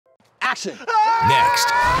Action!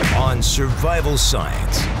 Next, on Survival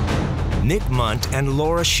Science, Nick Munt and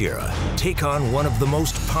Laura Shira take on one of the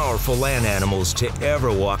most powerful land animals to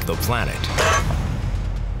ever walk the planet,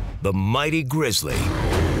 the mighty grizzly.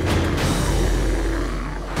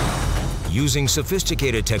 Using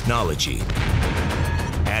sophisticated technology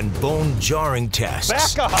and bone-jarring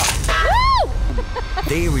tests, Back off!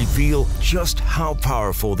 they reveal just how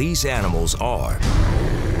powerful these animals are.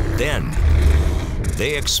 Then,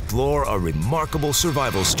 they explore a remarkable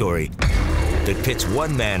survival story that pits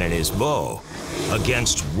one man and his bow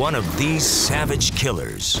against one of these savage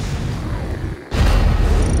killers.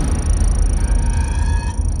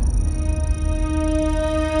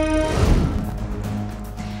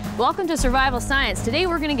 Welcome to Survival Science. Today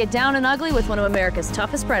we're going to get down and ugly with one of America's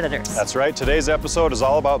toughest predators. That's right. Today's episode is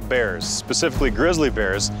all about bears, specifically grizzly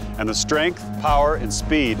bears, and the strength, power, and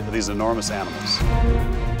speed of these enormous animals.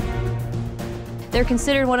 They're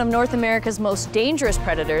considered one of North America's most dangerous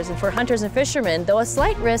predators, and for hunters and fishermen, though a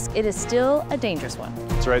slight risk, it is still a dangerous one.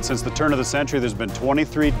 That's right. Since the turn of the century, there's been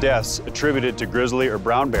 23 deaths attributed to grizzly or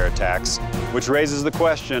brown bear attacks, which raises the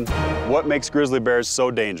question, what makes grizzly bears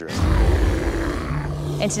so dangerous?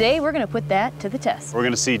 And today we're going to put that to the test. We're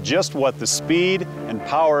going to see just what the speed and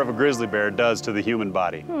power of a grizzly bear does to the human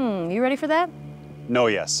body. You ready for that? No,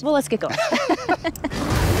 yes. Well, let's get going.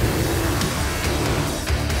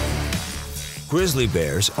 Grizzly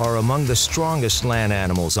bears are among the strongest land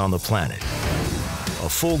animals on the planet. A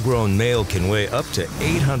full-grown male can weigh up to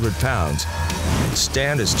 800 pounds and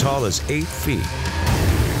stand as tall as 8 feet.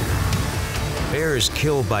 Bears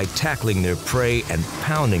kill by tackling their prey and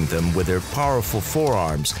pounding them with their powerful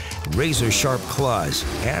forearms, razor-sharp claws,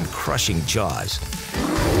 and crushing jaws.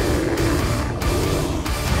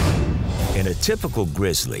 In a typical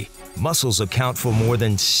grizzly, muscles account for more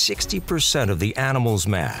than 60% of the animal's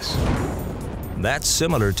mass. That's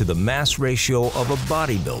similar to the mass ratio of a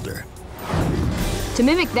bodybuilder. To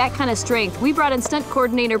mimic that kind of strength, we brought in stunt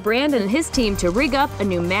coordinator Brandon and his team to rig up a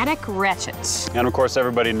pneumatic ratchet. And of course,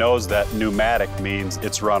 everybody knows that pneumatic means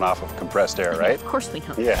it's run off of compressed air, right? Of course we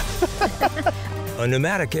know. Yeah. A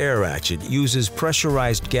pneumatic air ratchet uses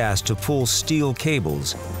pressurized gas to pull steel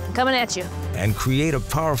cables Coming at you. and create a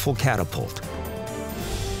powerful catapult.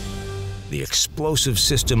 The explosive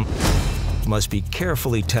system must be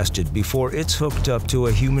carefully tested before it's hooked up to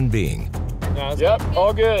a human being. Yep,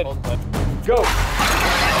 all good. Go.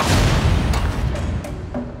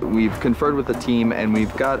 We've conferred with the team and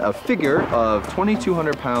we've got a figure of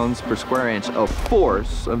 2,200 pounds per square inch of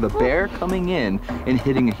force of the bear coming in and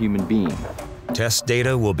hitting a human being. Test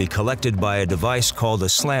data will be collected by a device called a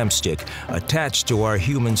slam stick attached to our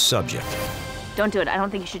human subject. Don't do it. I don't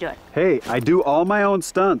think you should do it. Hey, I do all my own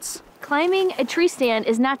stunts. Climbing a tree stand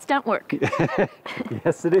is not stunt work.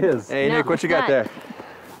 Yes, it is. Hey, No, Nick, what you it's got not. there?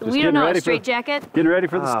 We don't know a straight jacket. Getting ready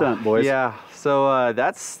for the stunt, boys. Yeah, so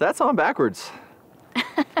that's on backwards.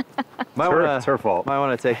 It's her fault. Might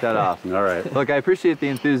want to take that off. All right. Look, I appreciate the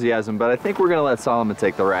enthusiasm, but I think we're going to let Solomon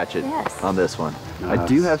take the ratchet Yes. on this one. Nice. I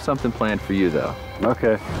do have something planned for you, though.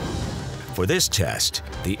 Okay. For this test,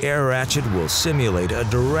 the air ratchet will simulate a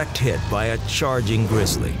direct hit by a charging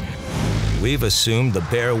grizzly. We've assumed the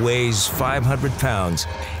bear weighs 500 pounds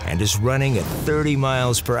and is running at 30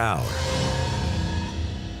 miles per hour.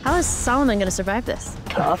 How is Solomon going to survive this?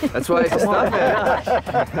 That's why it's not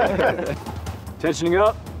bad. Tensioning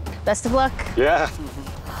up. Best of luck. Yeah.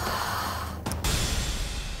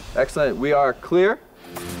 Excellent. We are clear.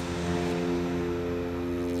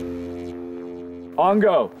 On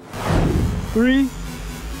go. 3,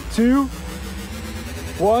 2,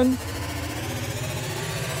 1.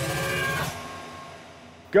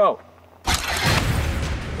 Go.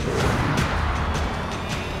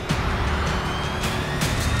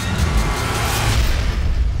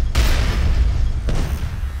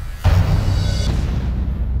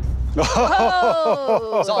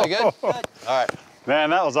 Whoa! It's all good? Good. All right.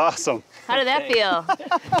 Man, that was awesome. How did that feel?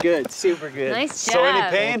 Good, super good. Nice job. So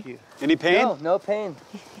any pain? Any pain? No, no pain.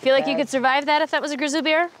 You feel like you could survive that if that was a grizzly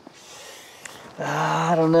bear?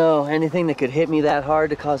 I don't know. Anything that could hit me that hard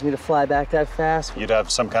to cause me to fly back that fast, You'd have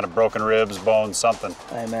some kind of broken ribs, bones, something.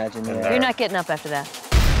 I imagine, In yeah. there. You're not getting up after that.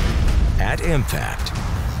 At impact,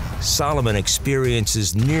 Solomon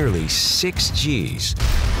experiences nearly 6 Gs.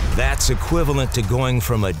 That's equivalent to going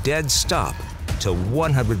from a dead stop to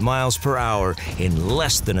 100 miles per hour in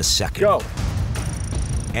less than a second. Go.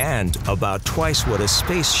 And about twice what a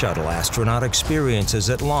space shuttle astronaut experiences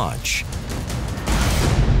at launch.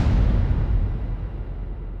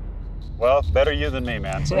 Well, better you than me,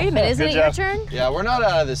 man. So Wait a minute, isn't good it your job. turn? Yeah, we're not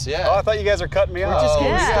out of this yet. Oh, I thought you guys were cutting me off. Oh, we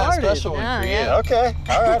getting got a started. special one Oh, for yeah. you. Okay,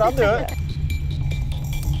 all right, I'll do it.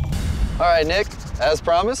 All right, Nick, as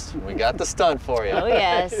promised, we got the stunt for you. Oh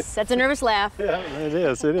yes, that's a nervous laugh. Yeah, it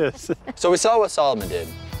is, it is. So we saw what Solomon did.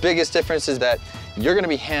 Biggest difference is that you're gonna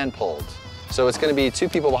be hand pulled. So it's gonna be 2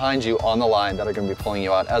 people behind you on the line that are gonna be pulling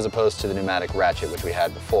you out, as opposed to the pneumatic ratchet, which we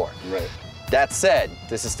had before. Right. That said,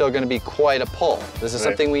 this is still gonna be quite a pull. This is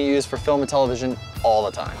something we use for film and television all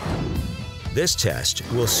the time. This test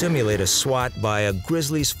will simulate a swat by a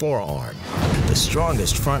grizzly's forearm, the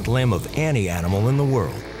strongest front limb of any animal in the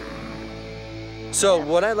world. So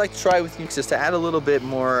what I'd like to try with you is to add a little bit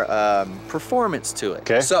more performance to it.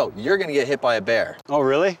 Okay. So you're gonna get hit by a bear. Oh,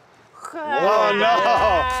 really? Oh,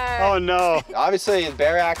 no. Oh, no. Obviously, in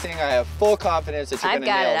bear acting, I have full confidence that you're gonna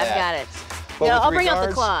nail that. I've got it. But No, with I'll bring out the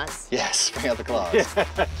regards- claws. Yes, bring out the claws.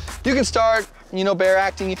 You can start, you know, bear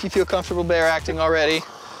acting if you feel comfortable bear acting already.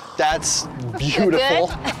 That's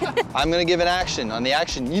beautiful. I'm gonna give an action. On the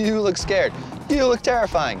action, you look scared. You look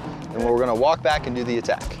terrifying. And we're gonna walk back and do the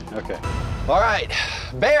attack. Okay. All right,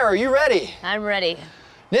 Bear, are you ready? I'm ready.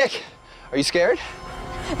 Nick, are you scared?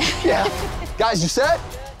 Yeah. Guys, you set?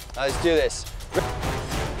 Let's do this.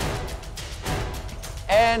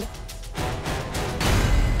 And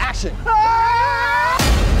action.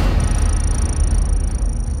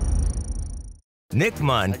 Nick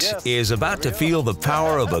Munt is about to feel the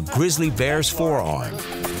power of a grizzly bear's forearm,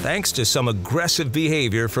 thanks to some aggressive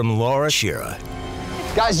behavior from Laura Shira.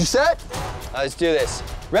 Guys, you set? Let's do this.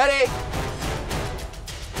 Ready?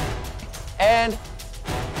 And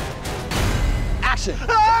action.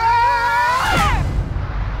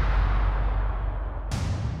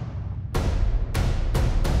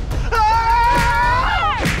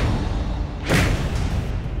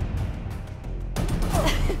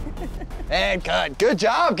 And cut. Good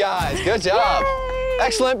job, guys. Good job. Yay!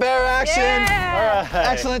 Excellent bear action. Yeah! All right.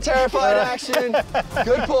 Excellent terrified action.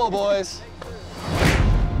 Good pull, boys.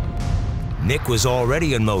 Nick was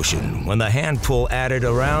already in motion when the hand pull added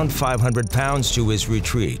around 500 pounds to his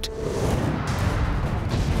retreat.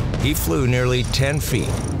 He flew nearly 10 feet.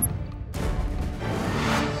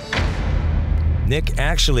 Nick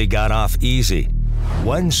actually got off easy.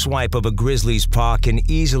 One swipe of a grizzly's paw can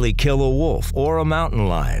easily kill a wolf or a mountain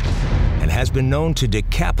lion, and has been known to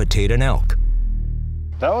decapitate an elk.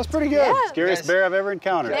 That was pretty good. Yeah. Scariest bear I've ever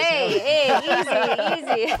encountered. Hey,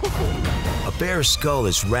 easy, easy. A bear's skull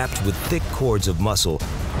is wrapped with thick cords of muscle,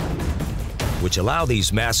 which allow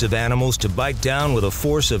these massive animals to bite down with a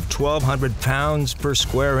force of 1,200 pounds per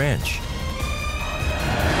square inch.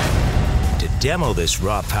 To demo this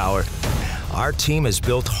raw power, our team has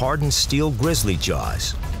built hardened steel grizzly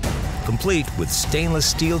jaws, complete with stainless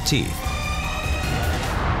steel teeth.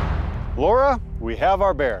 Laura, we have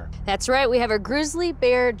our bear. That's right, we have our grizzly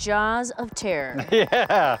bear jaws of terror.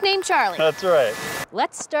 Yeah. Named Charlie. That's right.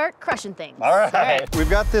 Let's start crushing things. All right. We've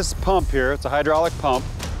got this pump here. It's a hydraulic pump.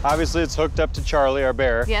 Obviously, it's hooked up to Charlie, our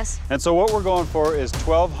bear. Yes. And so what we're going for is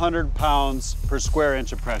 1,200 pounds per square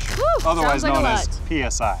inch of pressure, Woo, otherwise sounds like a known lot.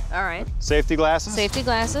 as PSI. All right. Safety glasses? Safety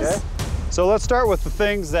glasses. Okay. So let's start with the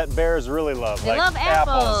things that bears really love. They like love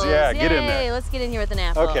apples. Yeah, Yay, get in there. Let's get in here with an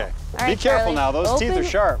apple. Okay. All right, Be careful Charlie. now. Those teeth are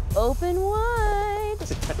sharp. Open wide.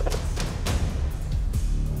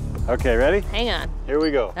 Okay, ready? Hang on. Here we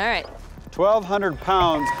go. All right. 1,200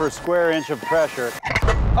 pounds per square inch of pressure.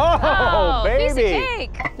 Oh, Oh, piece baby!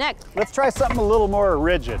 of cake. Next. Let's try something a little more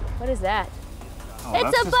rigid. What is that? Oh, It's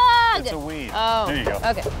that's a just- bug. It's a weed. Oh. There you go.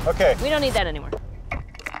 Okay. Okay, We don't need that anymore.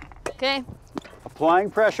 Okay. applying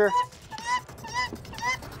pressure.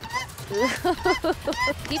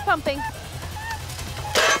 Keep pumping.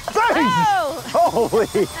 Bang! Oh!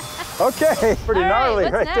 Holy! Okay, pretty All gnarly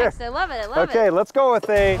what's right next? there. I love it. I love Okay, it. let's go with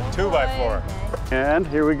a 2x4. Okay. And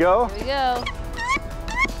here we go. Here we go.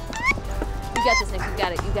 You got this, Nick. You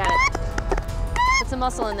got it. You got it. Put some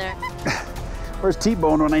muscle in there. Where's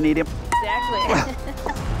T-Bone when I need him? Exactly.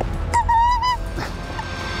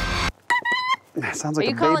 Sounds Are like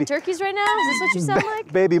you a calling baby, turkeys right now? Is this what you sound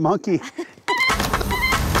like? baby monkey.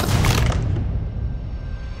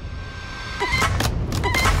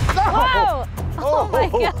 Whoa! Oh my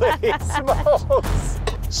Holy God. smokes!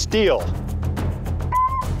 Steel.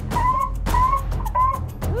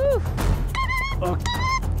 Woo.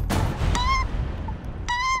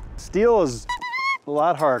 Steel is a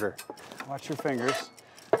lot harder. Watch your fingers.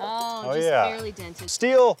 Oh, Oh, just yeah. barely dented. So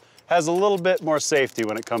Steel has a little bit more safety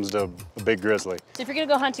when it comes to a big grizzly. if you're gonna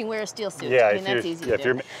go hunting, wear a steel suit. Yeah, I mean, if that's you're, easy yeah, to if do.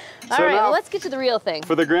 you're. All So right, now, well, let's get to the real thing.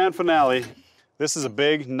 for the grand finale, this is a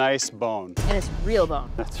big, nice bone. And it's real bone.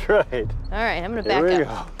 That's right. All right, I'm gonna Here back we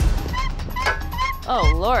up. go.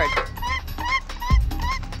 Oh, Lord.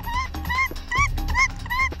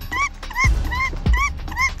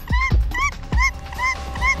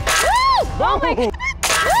 Woo! Oh my God.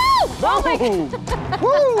 Woo! Oh my God.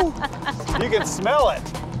 Woo! You can smell it.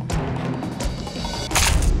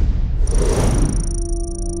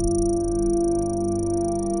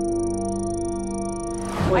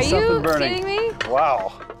 Are you burning. kidding me?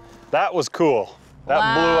 Wow, that was cool.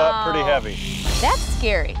 That blew up pretty heavy. That's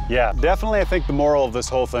scary. Yeah, definitely I think the moral of this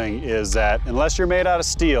whole thing is that unless you're made out of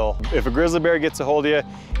steel, if a grizzly bear gets a hold of you,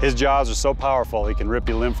 his jaws are so powerful he can rip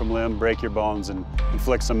you limb from limb, break your bones, and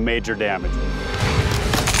inflict some major damage.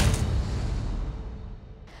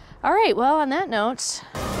 All right, well, on that note,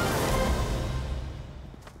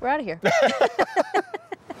 we're out of here.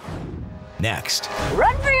 Next,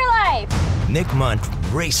 Run for your life! Nick Munt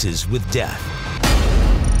races with death.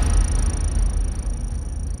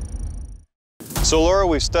 So Laura,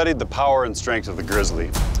 we've studied the power and strength of the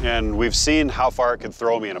grizzly, and we've seen how far it could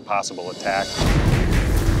throw me in a possible attack.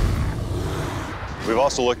 We've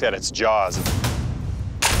also looked at its jaws.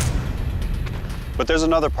 But there's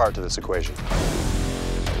another part to this equation.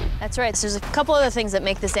 That's right. So there's a couple other things that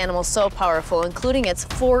make this animal so powerful, including its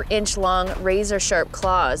 4-inch long razor-sharp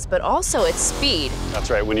claws, but also its speed.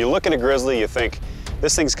 That's right. When you look at a grizzly, you think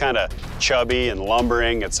this thing's kind of chubby and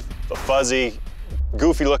lumbering. It's a fuzzy,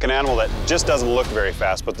 goofy-looking animal that just doesn't look very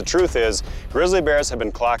fast. But the truth is, grizzly bears have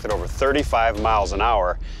been clocked at over 35 miles an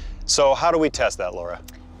hour. So how do we test that, Laura?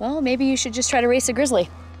 Well, Maybe you should just try to race a grizzly.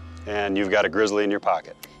 And you've got a grizzly in your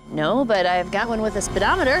pocket. No, but I've got one with a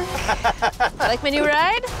speedometer. Like my new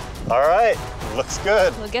ride? All right, looks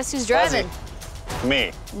good. Well, guess who's driving? Fuzzy.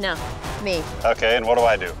 Me. No, me. Okay, and what do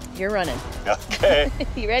I do? You're running. Okay.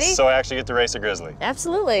 You ready? So I actually get to race a grizzly.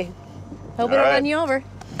 Absolutely. Hope All it'll right. run you over.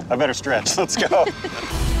 I better stretch. Let's go.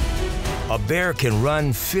 A bear can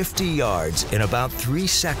run 50 yards in about 3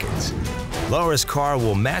 seconds. Laura's car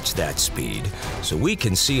will match that speed, so we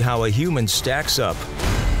can see how a human stacks up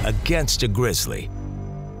against a grizzly.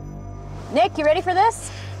 Nick, you ready for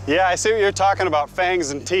this? Yeah, I see what you're talking about,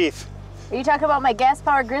 fangs and teeth. Are you talking about my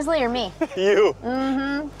gas-powered grizzly or me? You.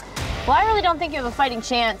 Mm-hmm. Well, I really don't think you have a fighting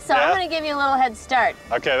chance, so Yeah? I'm gonna give you a little head start.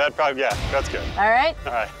 Okay, yeah, that's good. All right?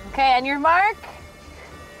 All right. Okay, on your mark,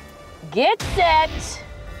 get set,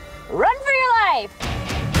 run for your life.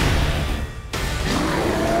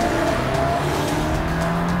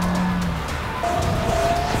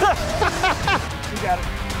 You got it.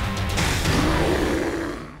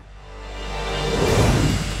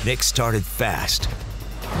 Nick started fast,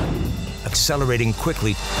 accelerating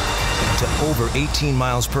quickly to over 18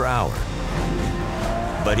 miles per hour.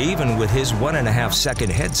 But even with his 1.5-second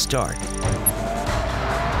head start,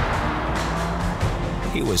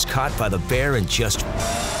 he was caught by the bear in just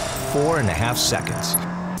 4.5 seconds.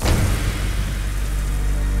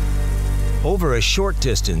 Over a short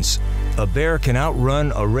distance, a bear can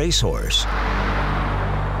outrun a racehorse.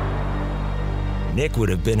 Nick would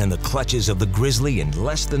have been in the clutches of the grizzly in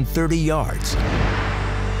less than 30 yards.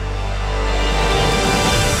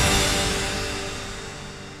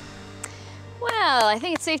 Well, I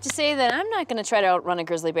think it's safe to say that I'm not going to try to outrun a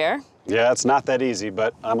grizzly bear. Yeah, it's not that easy,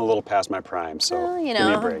 but I'm a little past my prime, so Well, you give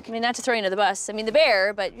me a know, break. I mean, not to throw you under the bus. I mean, the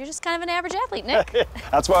bear, but you're just kind of an average athlete, Nick.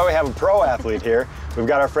 That's why we have a pro athlete here. We've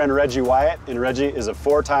got our friend Reggie Wyatt, and Reggie is a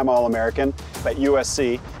 4-time All-American at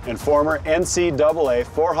USC and former NCAA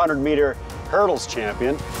 400-meter hurdles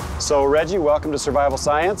champion. So Reggie, welcome to Survival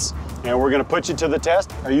Science, and we're gonna put you to the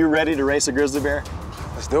test. Are you ready to race a grizzly bear?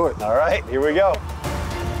 Let's do it. All right, here we go.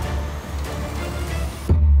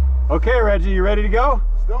 Okay, Reggie, you ready to go?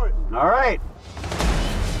 Let's do it. All right.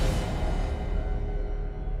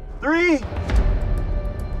 3,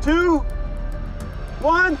 2,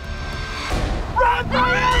 1. Run for your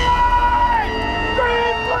life!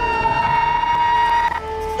 Green flag!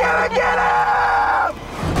 Get him!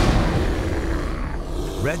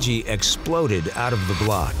 Reggie exploded out of the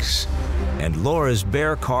blocks, and Laura's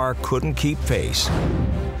bear car couldn't keep pace.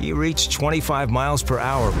 He reached 25 miles per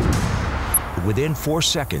hour within 4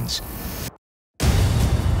 seconds.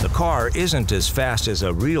 The car isn't as fast as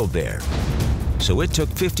a real bear, so it took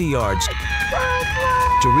 50 yards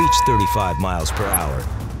to reach 35 miles per hour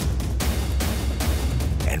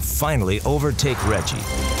and finally overtake Reggie.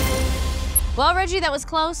 Well, Reggie, that was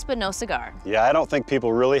close, but no cigar. Yeah, I don't think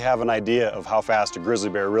people really have an idea of how fast a grizzly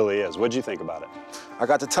bear really is. What'd you think about it? I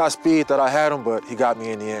got the top speed that I had him, but he got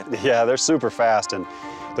me in the end. Yeah, they're super fast, and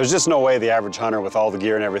there's just no way the average hunter with all the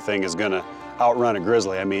gear and everything is gonna outrun a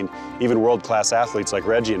grizzly. I mean, even world-class athletes like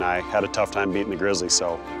Reggie and I had a tough time beating the grizzly,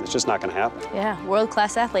 so it's just not gonna happen. Yeah,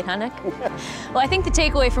 world-class athlete, huh, Nick? Well, I think the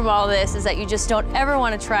takeaway from all this is that you just don't ever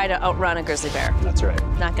want to try to outrun a grizzly bear. That's right.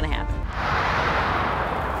 Not gonna happen.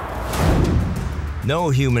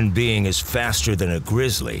 No human being is faster than a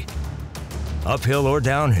grizzly, uphill or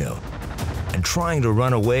downhill. and trying to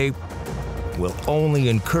run away will only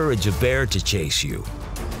encourage a bear to chase you.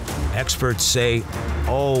 Experts say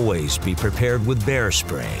always be prepared with bear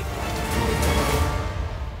spray.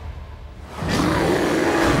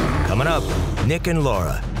 Coming up, Nick and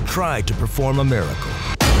Laura tried to perform a miracle.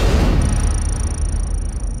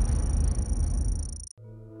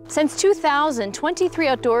 Since 2000, 23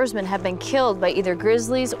 outdoorsmen have been killed by either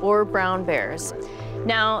grizzlies or brown bears.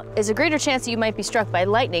 Now, there's a greater chance that you might be struck by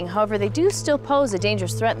lightning. However, they do still pose a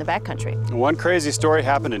dangerous threat in the backcountry. One crazy story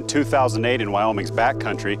happened in 2008 in Wyoming's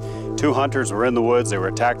backcountry. 2 hunters were in the woods. They were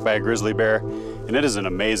attacked by a grizzly bear, and it is an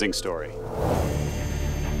amazing story.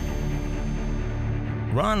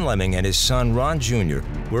 Ron Lemming and his son, Ron Jr.,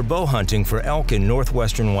 were bow hunting for elk in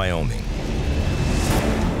northwestern Wyoming.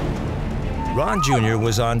 Ron Jr.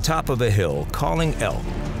 was on top of a hill calling elk,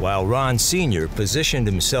 while Ron Sr. positioned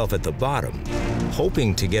himself at the bottom,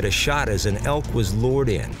 hoping to get a shot as an elk was lured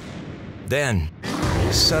in. Then,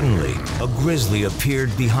 suddenly, a grizzly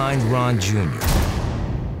appeared behind Ron Jr.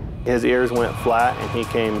 His ears went flat and he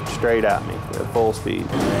came straight at me at full speed.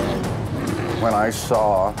 When I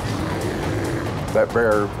saw that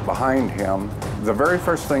bear behind him, the very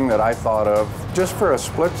first thing that I thought of, just for a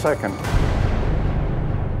split second,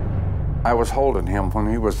 I was holding him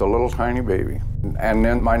when he was a little tiny baby. And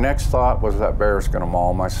then my next thought was that bear's gonna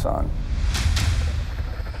maul my son.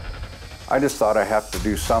 I just thought I have to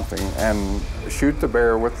do something, and shoot the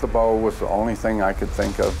bear with the bow was the only thing I could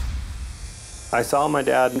think of. I saw my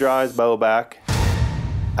dad draw his bow back.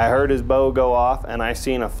 I heard his bow go off, and I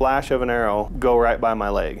seen a flash of an arrow go right by my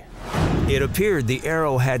leg. It appeared the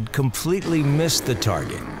arrow had completely missed the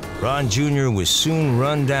target. Ron Jr. was soon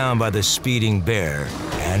run down by the speeding bear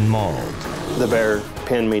and mauled. The bear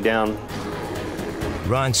pinned me down.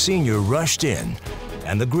 Ron Sr. rushed in,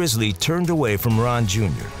 and the grizzly turned away from Ron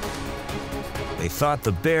Jr. They thought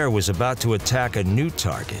the bear was about to attack a new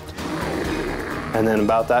target. And then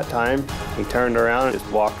about that time, he turned around and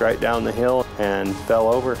just walked right down the hill and fell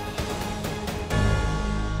over.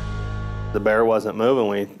 The bear wasn't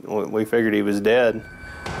moving. We figured he was dead.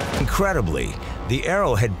 Incredibly, the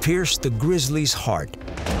arrow had pierced the grizzly's heart,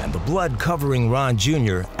 and the blood covering Ron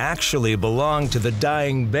Jr. actually belonged to the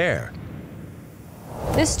dying bear.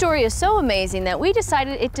 This story is so amazing that we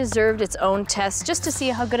decided it deserved its own test just to see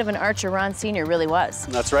how good of an archer Ron Sr. really was.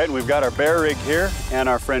 That's right, and we've got our bear rig here and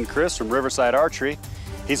our friend Chris from Riverside Archery.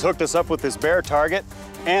 He's hooked us up with this bear target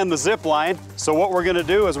and the zip line. So what we're gonna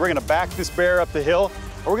do is we're gonna back this bear up the hill,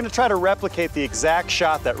 and we're gonna try to replicate the exact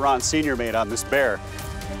shot that Ron Sr. made on this bear.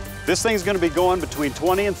 This thing's gonna be going between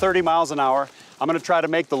 20 and 30 miles an hour. I'm gonna try to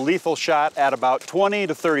make the lethal shot at about 20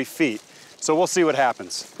 to 30 feet. So we'll see what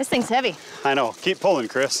happens. This thing's heavy. I know, keep pulling,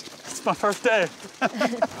 Chris. It's my first day.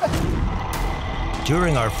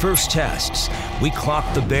 During our first tests, we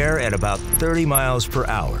clocked the bear at about 30 miles per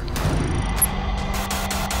hour.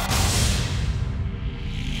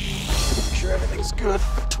 Make sure everything's good.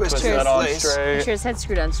 Twist Sure that on Make straight. sure his head's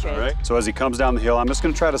screwed on straight. All right, so as he comes down the hill, I'm just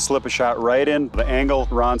gonna try to slip a shot right in the angle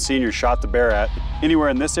Ron Sr. shot the bear at. Anywhere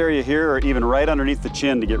in this area here, or even right underneath the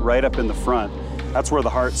chin to get right up in the front. That's where the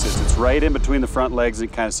heart sits. It's right in between the front legs.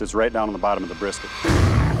 It kind of sits right down on the bottom of the brisket.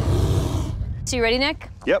 So you ready, Nick?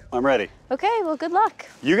 Yep, I'm ready. Okay, well, good luck.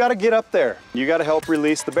 You gotta get up there. You gotta help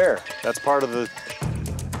release the bear. That's part of the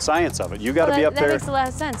science of it. You gotta be up that there. That makes a lot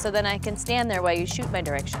of sense, so then I can stand there while you shoot my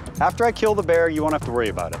direction. After I kill the bear, you won't have to worry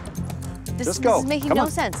about it. Just go. This is making Come no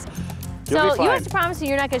on. sense. You'll be So fine. you have to promise me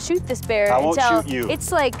you're not gonna shoot this bear I won't until shoot you.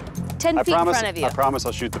 it's like 10 feet in front of you. I promise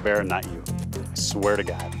I'll shoot the bear and not you. I swear to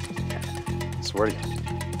God. I swear to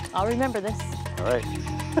God. I'll remember this. All right.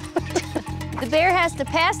 The bear has to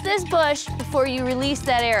pass this bush before you release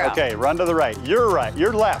that arrow. Okay, run to the right. You're right.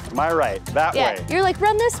 You're left. My right. That Yeah, way. you're like,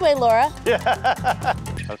 run this way, Laura. Yeah.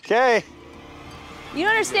 Okay. You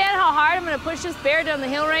don't understand how hard I'm gonna push this bear down the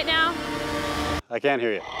hill right now? I can't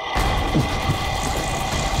hear you.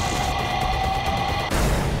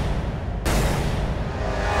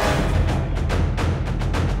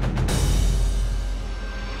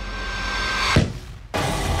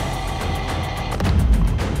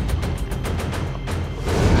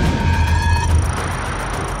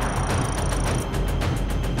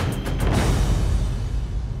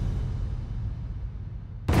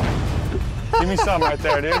 Give me some right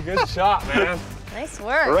there, dude. Good shot, man. Nice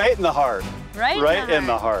work. Right in the heart. Right in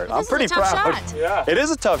the heart. Well, I'm pretty this is a tough proud. shot. Yeah. It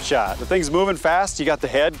is a tough shot. The thing's moving fast. You got the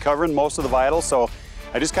head covering most of the vitals, so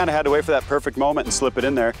I just kind of had to wait for that perfect moment and slip it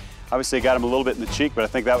in there. Obviously, I got him a little bit in the cheek, but I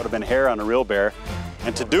think that would have been hair on a real bear.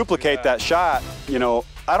 And to duplicate that shot, you know,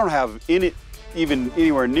 I don't have even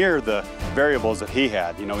anywhere near the variables that he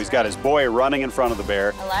had. You know, he's got his boy running in front of the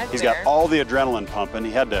bear. A live He's bear. got all the adrenaline pumping.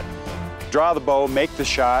 He had to draw the bow, make the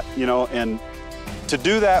shot, you know, and to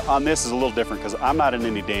do that on this is a little different because I'm not in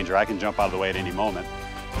any danger. I can jump out of the way at any moment.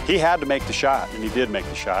 He had to make the shot, and he did make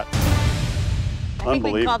the shot. I think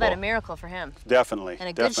we can call that a miracle for him. Definitely. And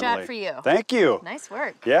a good shot for you. Thank you. Nice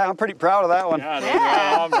work. Yeah, I'm pretty proud of that one.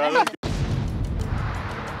 Yeah.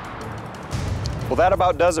 Well, that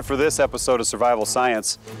about does it for this episode of Survival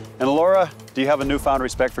Science. And Laura, do you have a newfound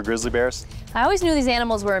respect for grizzly bears? I always knew these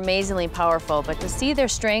animals were amazingly powerful, but to see their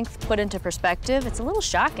strength put into perspective, it's a little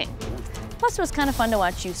shocking. Plus, it was kind of fun to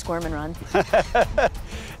watch you squirm and run.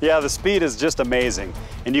 Yeah, the speed is just amazing.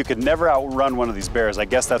 And you could never outrun one of these bears. I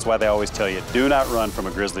guess that's why they always tell you, do not run from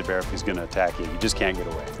a grizzly bear if he's gonna attack you. You just can't get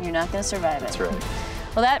away. You're not gonna survive it. That's right.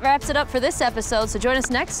 Well, that wraps it up for this episode, so join us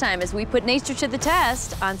next time as we put nature to the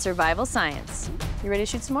test on Survival Science. You ready to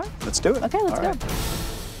shoot some more? Let's do it. Okay, let's All go. right.